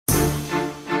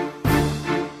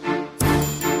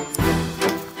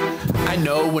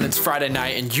know when it's Friday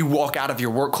night and you walk out of your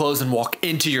work clothes and walk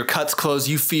into your cuts clothes,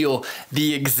 you feel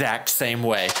the exact same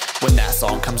way when that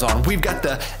song comes on. We've got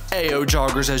the AO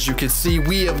joggers, as you can see.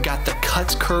 We have got the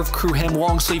Cuts Curve Crew Hem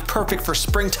long sleeve, perfect for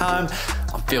springtime.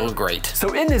 I'm feeling great.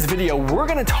 So in this video, we're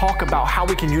gonna talk about how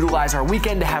we can utilize our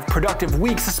weekend to have productive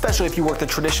weeks, especially if you work the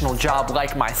traditional job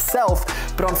like myself.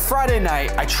 But on Friday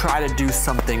night, I try to do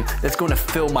something that's gonna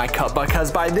fill my cup,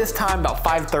 because by this time, about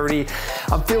 5:30,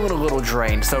 I'm feeling a little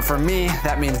drained. So for me,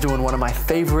 that means doing one of my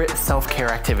favorite self-care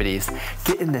activities,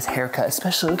 getting this haircut,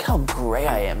 especially look how gray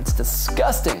I am. It's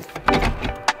disgusting.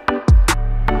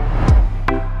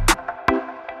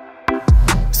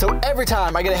 So every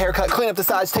time I get a haircut, clean up the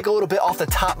sides, take a little bit off the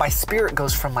top, my spirit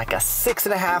goes from like a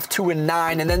 6.5 to a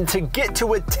 9, and then to get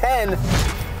to a 10,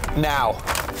 now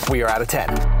we are at a 10.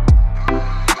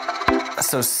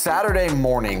 So Saturday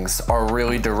mornings are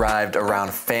really derived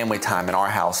around family time in our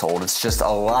household. It's just a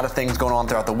lot of things going on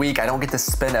throughout the week. I don't get to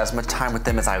spend as much time with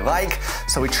them as I like,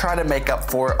 so we try to make up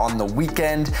for it on the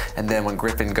weekend. And then when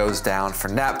Griffin goes down for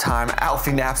nap time,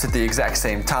 Alfie naps at the exact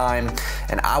same time,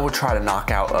 and I will try to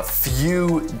knock out a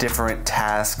few different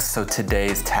tasks. So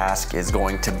today's task is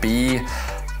going to be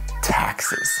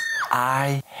taxes.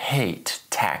 I hate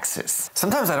taxes.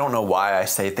 Sometimes I don't know why I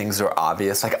say things that are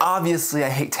obvious. Like, obviously I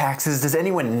hate taxes. Does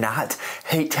anyone not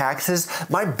hate taxes?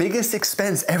 My biggest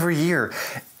expense every year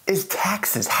is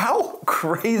taxes. How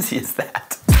crazy is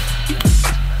that?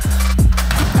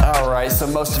 All right, so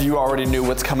most of you already knew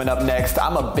what's coming up next.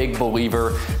 I'm a big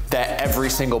believer that every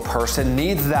single person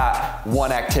needs that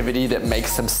one activity that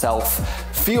makes themselves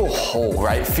feel whole,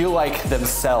 right? Feel like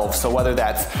themselves. So whether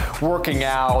that's working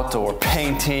out or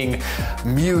painting,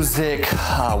 music,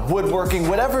 woodworking,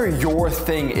 whatever your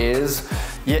thing is,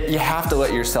 you have to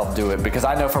let yourself do it. Because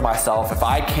I know for myself, if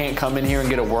I can't come in here and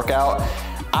get a workout,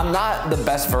 I'm not the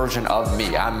best version of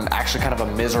me. I'm actually kind of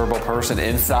a miserable person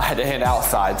inside and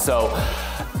outside. So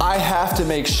I have to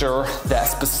make sure that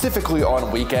specifically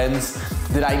on weekends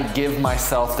that I give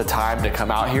myself the time to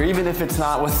come out here, even if it's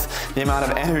not with the amount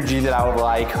of energy that I would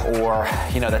like, or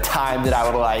the time that I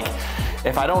would like.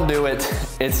 If I don't do it,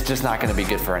 it's just not gonna be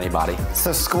good for anybody.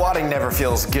 So squatting never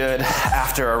feels good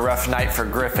after a rough night for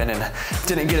Griffin, and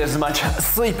didn't get as much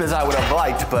sleep as I would have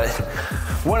liked, but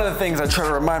one of the things I try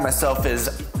to remind myself is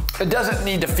it doesn't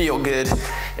need to feel good,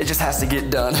 it just has to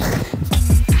get done.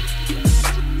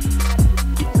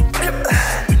 Yep.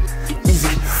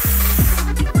 Easy.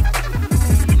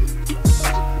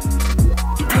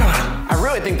 I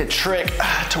really think the trick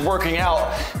to working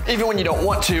out, even when you don't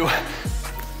want to,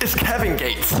 is Kevin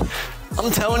Gates. I'm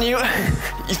telling you,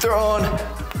 you throw on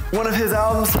one of his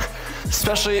albums,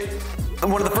 especially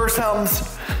one of the first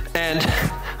albums, and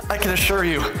I can assure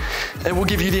you, it will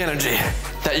give you the energy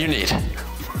that you need.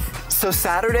 So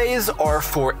Saturdays are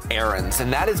for errands,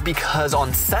 and that is because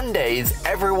on Sundays,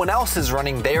 everyone else is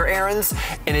running their errands,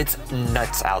 and it's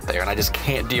nuts out there, and I just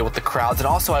can't deal with the crowds. And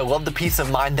also, I love the peace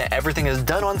of mind that everything is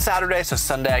done on Saturday, so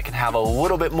Sunday I can have a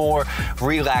little bit more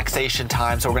relaxation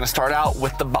time. So we're gonna start out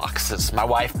with the boxes. My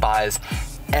wife buys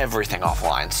everything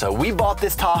offline. So we bought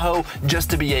this Tahoe just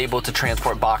to be able to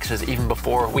transport boxes even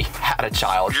before we had a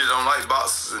child. You just don't like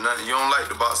boxes and nothing. You don't like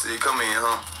the boxes that come in,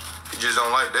 huh? You just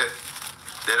don't like that.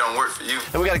 They don't work for you.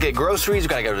 Then we gotta get groceries, we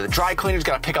gotta go to the dry cleaners,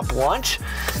 gotta pick up lunch,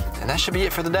 and that should be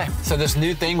it for the day. So this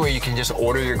new thing where you can just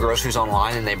order your groceries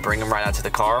online and they bring them right out to the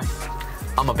car,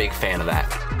 I'm a big fan of that.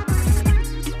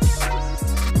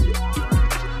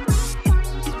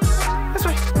 This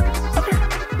way, up here.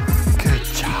 Good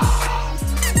job.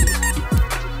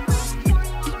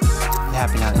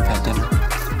 Happy now that you've had dinner.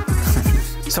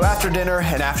 So after dinner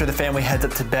and after the family heads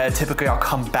up to bed, typically I'll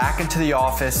come back into the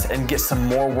office and get some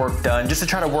more work done just to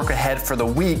try to work ahead for the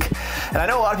week. And I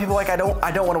know a lot of people are like, I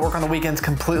don't want to work on the weekends.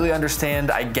 Completely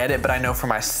understand, I get it, but I know for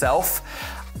myself,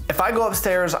 if I go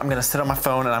upstairs, I'm gonna sit on my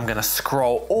phone and I'm gonna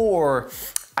scroll, or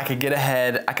I could get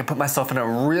ahead, I could put myself in a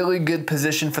really good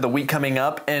position for the week coming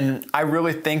up, and I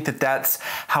really think that that's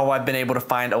how I've been able to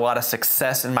find a lot of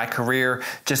success in my career,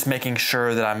 just making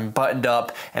sure that I'm buttoned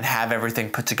up and have everything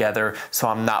put together so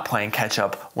I'm not playing catch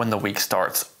up when the week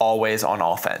starts, always on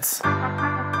offense.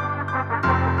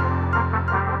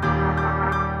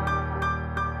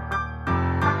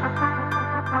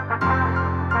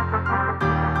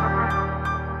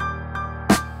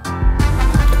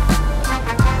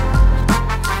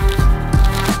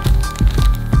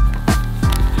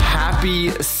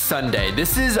 Happy Sunday.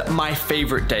 This is my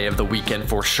favorite day of the weekend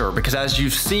for sure, because as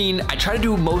you've seen, I try to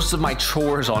do most of my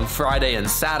chores on Friday and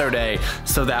Saturday,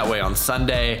 so that way on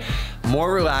Sunday,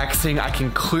 more relaxing, I can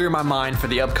clear my mind for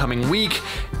the upcoming week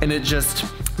and it just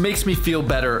makes me feel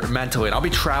better mentally. And I'll be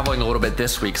traveling a little bit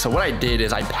this week. So what I did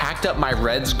is I packed up my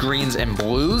reds, greens, and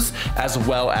blues, as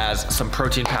well as some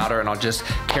protein powder, and I'll just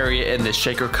carry it in this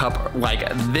shaker cup like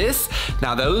this.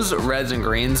 Now those reds and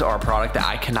greens are a product that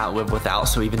I cannot live without.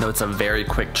 So even though it's a very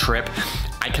quick trip,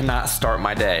 I cannot start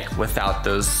my day without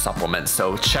those supplements.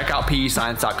 So check out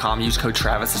pescience.com, use code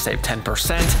Travis to save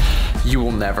 10%. You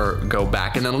will never go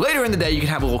back. And then later in the day, you can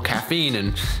have a little caffeine,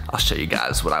 and I'll show you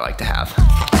guys what I like to have.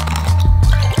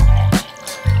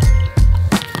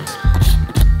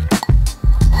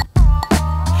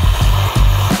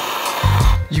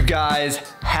 You guys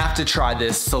have to try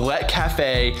this Select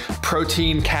Cafe,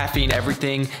 protein, caffeine,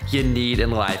 everything you need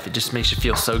in life. It just makes you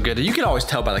feel so good. You can always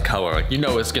tell by the color, like, you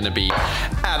know it's gonna be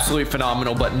absolutely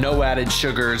phenomenal, but no added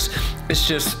sugars. It's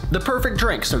just the perfect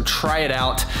drink, so try it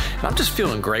out. And I'm just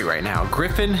feeling great right now.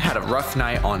 Griffin had a rough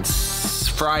night on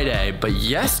Friday, but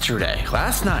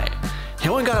last night, he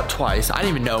only got up twice. I didn't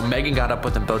even know. Megan got up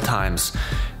with him both times.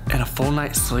 And a full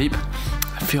night's sleep,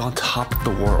 I feel on top of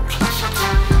the world.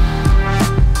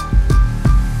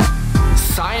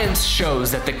 Science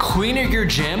shows that the cleaner your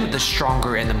gym, the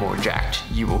stronger and the more jacked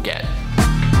you will get.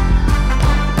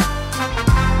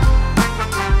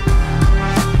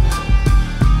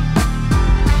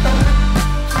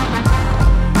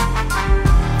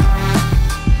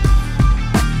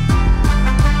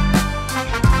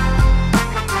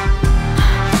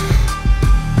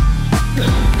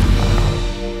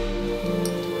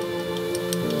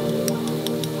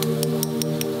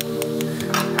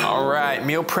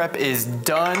 Meal prep is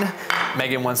done.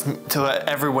 Megan wants to let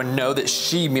everyone know that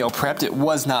she meal prepped. It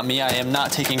was not me. I am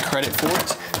not taking credit for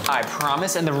it, I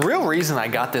promise. And the real reason I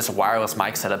got this wireless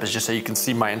mic set up is just so you can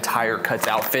see my entire Cuts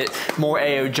outfit. More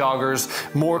AO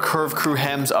joggers, more Curve Crew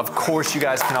hems. Of course, you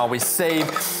guys can always save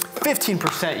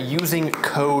 15% using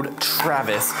code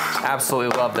Travis.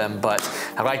 Absolutely love them, but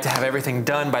I like to have everything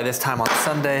done by this time on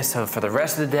Sunday, so for the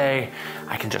rest of the day,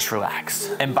 I can just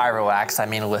relax. And by relax, I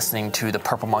mean listening to the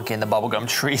Purple Monkey and the Bubblegum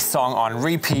Tree song on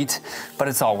repeat, but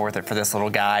it's all worth it for this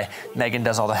little guy. Megan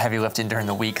does all the heavy lifting during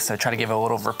the week, so try to give a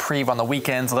little reprieve on the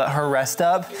weekends, let her rest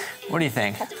up. What do you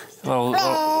think?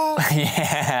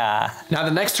 Yeah. Now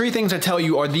the next 3 things I tell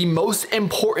you are the most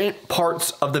important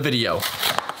parts of the video.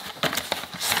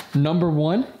 Number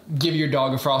 1, give your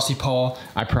dog a frosty paw.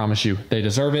 I promise you, they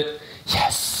deserve it.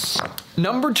 Yes.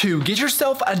 Number 2, get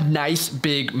yourself a nice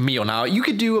big meal. Now, you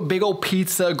could do a big old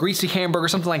pizza, greasy hamburger,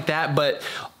 something like that, but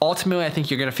ultimately, I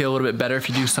think you're gonna feel a little bit better if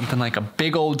you do something like a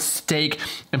big old steak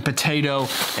and potato,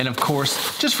 and of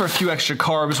course, just for a few extra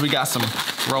carbs, we got some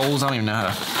rolls. I don't even know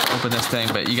how to open this thing,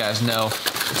 but you guys know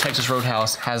Texas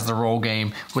Roadhouse has the roll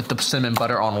game with the cinnamon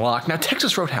butter on lock. Now,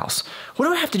 Texas Roadhouse, what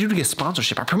do I have to do to get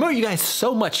sponsorship? I promote you guys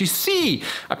so much. You see,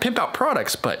 I pimp out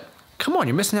products, but come on,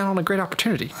 you're missing out on a great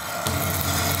opportunity.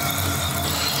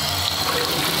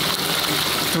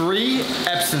 3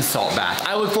 Epsom salt bath.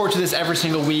 I look forward to this every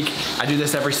single week. I do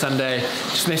this every Sunday.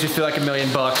 Just makes me feel like $1 million,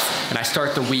 and I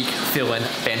start the week feeling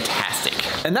fantastic.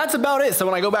 And that's about it. So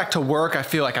when I go back to work, I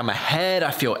feel like I'm ahead.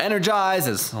 I feel energized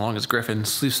as long as Griffin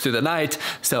sleeps through the night.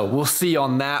 So we'll see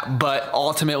on that. But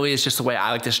ultimately, it's just the way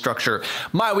I like to structure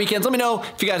my weekends. Let me know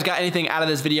if you guys got anything out of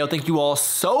this video. Thank you all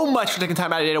so much for taking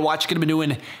time out of your day to watch. You're gonna be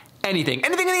doing anything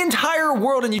in the entire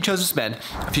world, and you chose to spend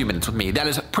a few minutes with me. That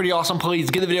is pretty awesome. Please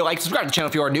give the video a like, subscribe to the channel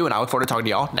if you are new, and I look forward to talking to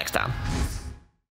y'all next time.